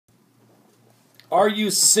Are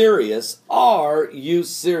you serious? Are you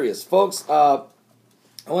serious? Folks, I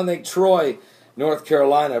want to thank Troy, North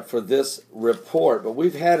Carolina, for this report. But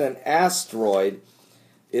we've had an asteroid.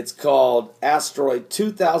 It's called Asteroid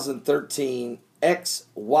 2013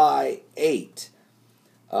 XY8.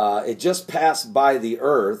 It just passed by the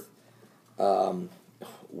Earth.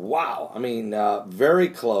 Wow. I mean, very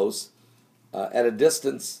close, at a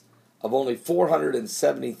distance of only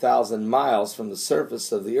 470,000 miles from the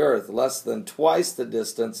surface of the Earth, less than twice the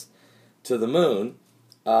distance to the Moon.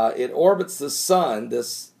 It orbits the Sun,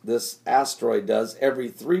 this asteroid does, every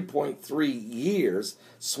 3.3 years,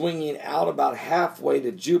 swinging out about halfway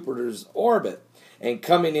to Jupiter's orbit and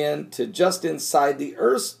coming in to just inside the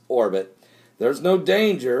Earth's orbit. There's no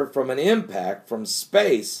danger from an impact from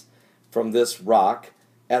space from this rock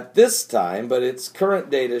at this time, but its current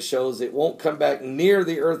data shows it won't come back near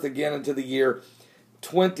the Earth again until the year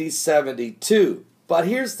 2072. But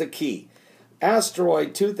here's the key.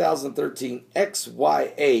 Asteroid 2013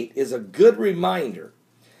 XY8 is a good reminder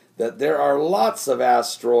that there are lots of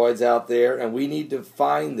asteroids out there and we need to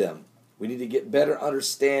find them. We need to get better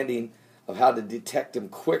understanding of how to detect them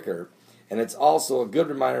quicker. And it's also a good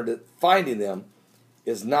reminder that finding them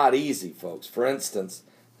is not easy, folks. For instance,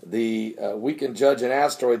 we can judge an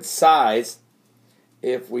asteroid's size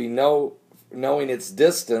if we knowing its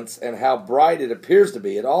distance and how bright it appears to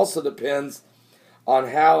be. It also depends on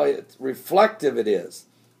how reflective it is.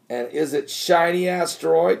 And is it shiny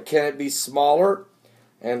asteroid? Can it be smaller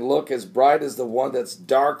and look as bright as the one that's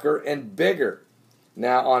darker and bigger?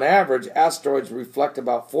 Now, on average, asteroids reflect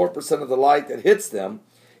about 4% of the light that hits them.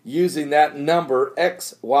 Using that number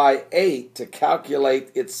XY8 to calculate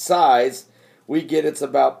its size, we get it's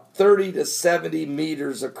about 30 to 70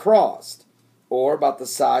 meters across, or about the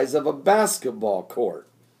size of a basketball court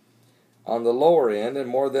on the lower end and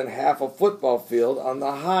more than half a football field on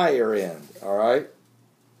the higher end. All right?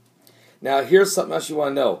 Now, here's something else you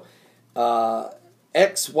want to know.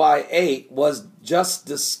 XY8 was just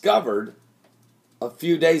discovered a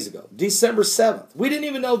few days ago, December 7th. We didn't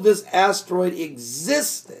even know this asteroid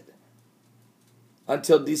existed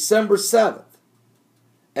until December 7th.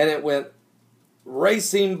 And it went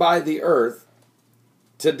racing by the Earth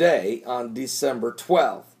today on December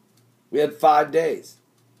 12th. We had 5 days.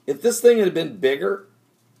 If this thing had been bigger,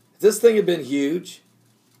 if this thing had been huge,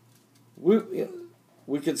 we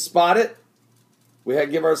could spot it. We had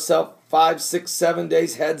to give ourselves 5, 6, 7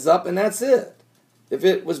 days heads up, and that's it. If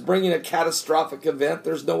it was bringing a catastrophic event,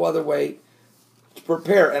 there's no other way to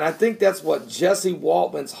prepare. And I think that's what Jesse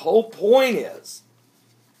Waltman's whole point is,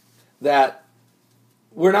 that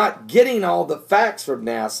we're not getting all the facts from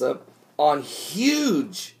NASA on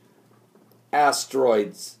huge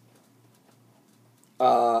asteroids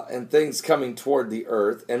and things coming toward the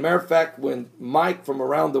Earth. And matter of fact, when Mike from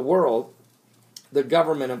around the world, the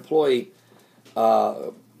government employee,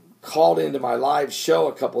 called into my live show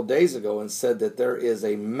a couple days ago and said that there is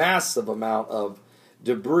a massive amount of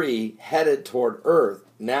debris headed toward Earth.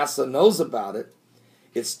 NASA knows about it.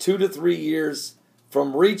 It's 2 to 3 years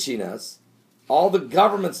from reaching us. All the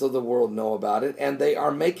governments of the world know about it, and they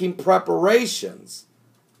are making preparations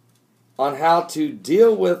on how to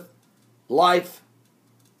deal with life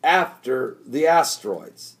after the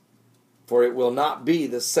asteroids. For it will not be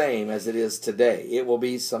the same as it is today. It will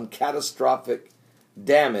be some catastrophic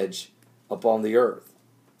damage upon the Earth.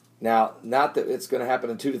 Now, not that it's going to happen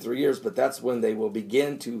in 2 to 3 years, but that's when they will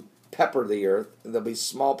begin to pepper the Earth. There'll be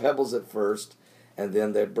small pebbles at first, and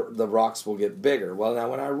then the rocks will get bigger. Well, now,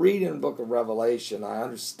 when I read in the book of Revelation, I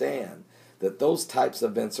understand that those types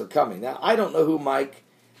of events are coming. Now, I don't know who Mike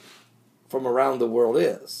from around the world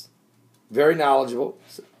is. Very knowledgeable.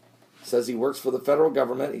 Says he works for the federal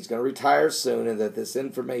government. He's going to retire soon, and that this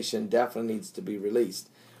information definitely needs to be released.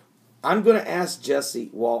 I'm going to ask Jesse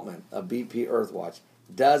Waltman of BP Earthwatch,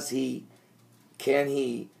 can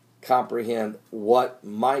he comprehend what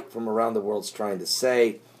Mike from around the world is trying to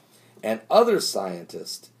say, and other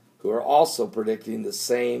scientists who are also predicting the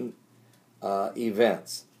same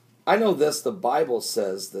events. I know this, the Bible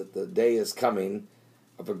says that the day is coming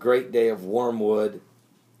of a great day of wormwood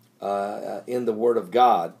in the Word of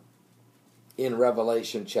God in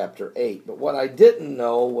Revelation chapter 8. But what I didn't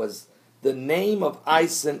know was the name of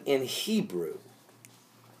Ison in Hebrew.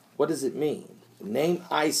 What does it mean? The name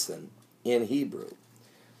Ison in Hebrew.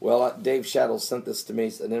 Well, Dave Shaddle sent this to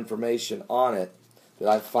me, an information on it that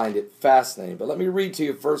I find it fascinating. But let me read to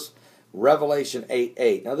you first Revelation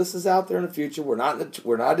 8:8. Now, this is out there in the future. We're not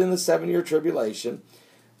in the 7-year tribulation,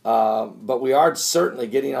 but we are certainly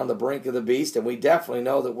getting on the brink of the beast, and we definitely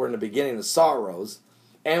know that we're in the beginning of sorrows.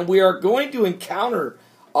 And we are going to encounter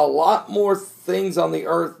a lot more things on the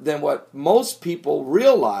earth than what most people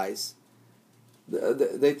realize.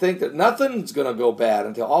 They think that nothing's going to go bad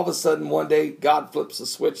until all of a sudden one day God flips the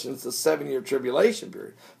switch and it's a 7-year tribulation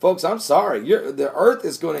period. Folks, I'm sorry. The earth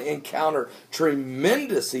is going to encounter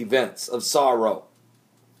tremendous events of sorrow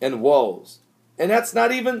and woes. And that's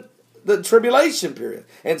not even the tribulation period.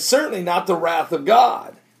 And certainly not the wrath of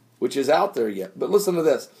God, which is out there yet. But listen to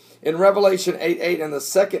this. In Revelation 8:8, and the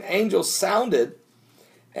second angel sounded,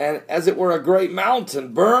 and as it were a great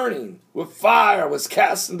mountain burning with fire was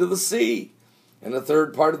cast into the sea. And the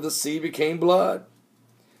third part of the sea became blood.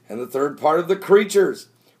 And the third part of the creatures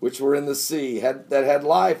which were in the sea that had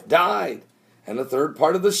life died. And the third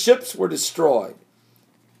part of the ships were destroyed.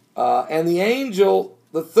 And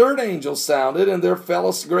the third angel sounded, and there fell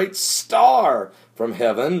a great star from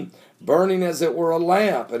heaven, burning as it were a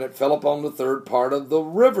lamp. And it fell upon the third part of the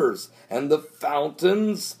rivers and the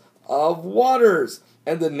fountains of waters.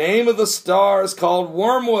 And the name of the star is called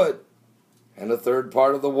Wormwood. And the third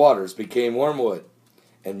part of the waters became wormwood.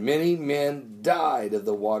 And many men died of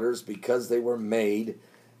the waters because they were made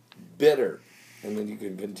bitter. And then you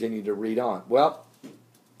can continue to read on. Well,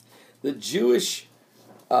 the Jewish,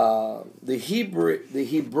 the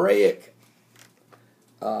Hebraic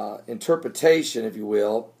interpretation, if you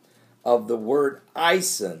will, of the word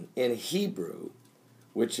Ison in Hebrew,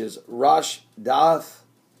 which is Rosh Dath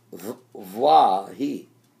Vahi,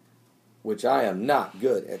 which I am not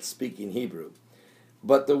good at speaking Hebrew.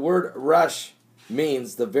 But the word Rosh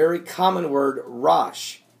means the very common word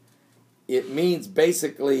Rosh. It means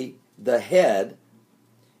basically the head.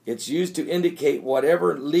 It's used to indicate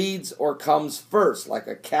whatever leads or comes first, like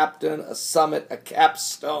a captain, a summit, a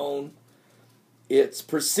capstone. It's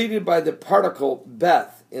preceded by the particle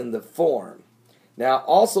Beth in the form. Now,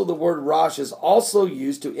 also the word Rosh is also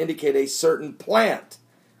used to indicate a certain plant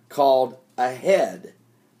called a head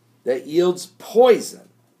that yields poison.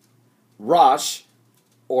 Rosh,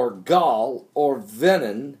 or gall, or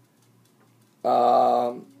venom,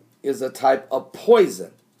 is a type of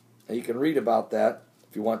poison. And you can read about that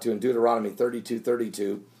if you want to in Deuteronomy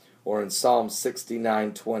 32:32 or in Psalm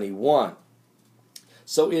 69:21.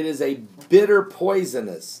 So it is a bitter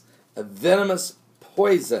poisonous, a venomous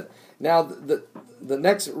poison. Now the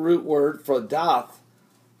next root word for dath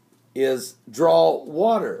is draw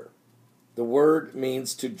water. The word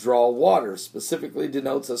means to draw water, specifically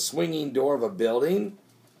denotes a swinging door of a building.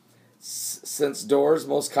 Since doors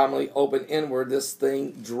most commonly open inward, this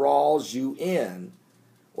thing draws you in,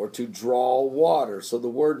 or to draw water. So the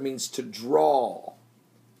word means to draw,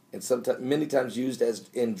 and sometimes, many times used as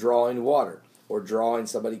in drawing water, or drawing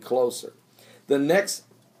somebody closer. The next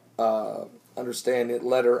understanding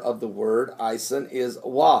letter of the word Ison is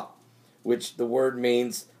wa, which the word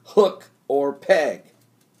means hook or peg.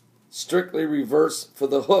 Strictly reverse for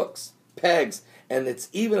the hooks, pegs, and it's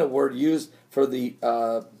even a word used for the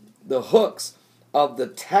hooks of the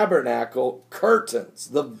tabernacle curtains,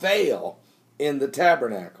 the veil in the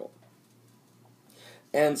tabernacle.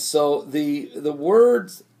 And so the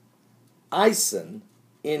words Ison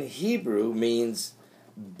in Hebrew means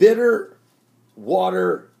bitter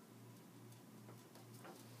water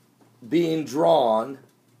being drawn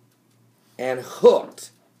and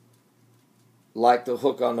hooked, like the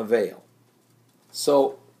hook on the veil.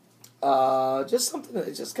 So, just something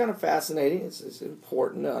that's just kind of fascinating. It's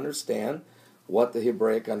important to understand what the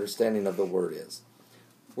Hebraic understanding of the word is.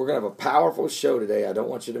 We're going to have a powerful show today. I don't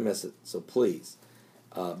want you to miss it. So please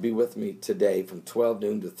be with me today from 12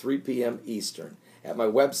 noon to 3 p.m. Eastern at my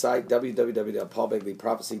website,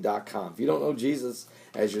 www.paulbegleyprophecy.com. If you don't know Jesus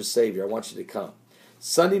as your Savior, I want you to come.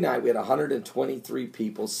 Sunday night, we had 123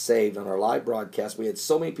 people saved on our live broadcast. We had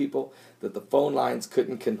so many people that the phone lines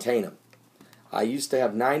couldn't contain them. I used to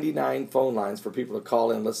have 99 phone lines for people to call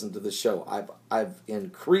in and listen to the show. I've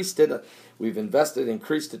increased it. We've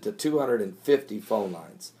increased it to 250 phone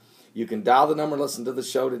lines. You can dial the number and listen to the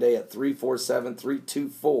show today at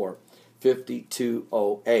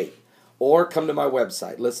 347-324-5208. Or come to my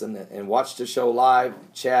website, listen and watch the show live,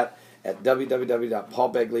 chat at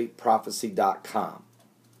www.paulbegleyprophecy.com.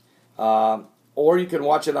 Or you can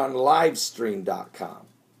watch it on livestream.com.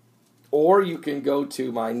 Or you can go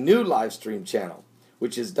to my new live stream channel,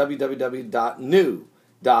 which is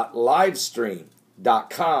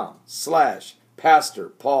www.new.livestream.com/Pastor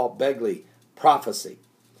Paul Begley Prophecy.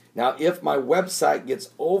 Now, if my website gets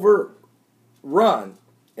overrun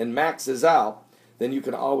and maxes out, then you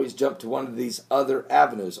can always jump to one of these other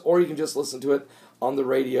avenues. Or you can just listen to it on the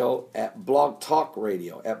radio at Blog Talk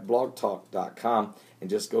Radio at blogtalk.com and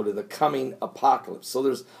just go to the coming apocalypse. So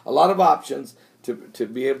there's a lot of options to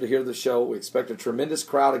be able to hear the show. We expect a tremendous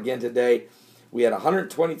crowd again today. We had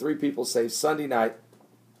 123 people saved Sunday night.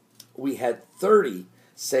 We had 30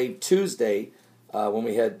 saved Tuesday when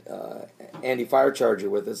we had Andy Firecharger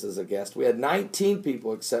with us as a guest. We had 19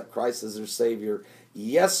 people accept Christ as their Savior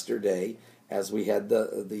yesterday, as we had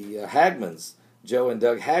the Hagmans, Joe and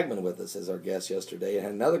Doug Hagman, with us as our guests yesterday, and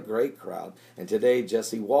had another great crowd. And today,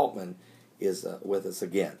 Jesse Waltman is with us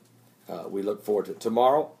again. We look forward to it.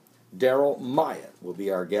 Tomorrow, Daryl Myatt will be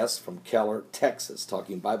our guest from Keller, Texas,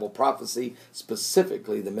 talking Bible prophecy,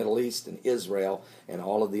 specifically the Middle East and Israel and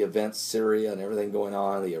all of the events, Syria and everything going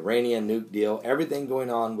on, the Iranian nuke deal, everything going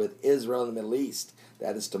on with Israel and the Middle East.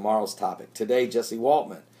 That is tomorrow's topic. Today, Jesse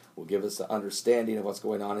Waltman will give us an understanding of what's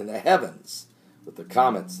going on in the heavens with the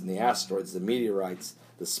comets and the asteroids, the meteorites,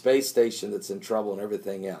 the space station that's in trouble and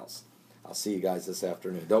everything else. I'll see you guys this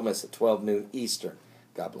afternoon. Don't miss it, 12 noon Eastern.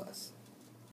 God bless.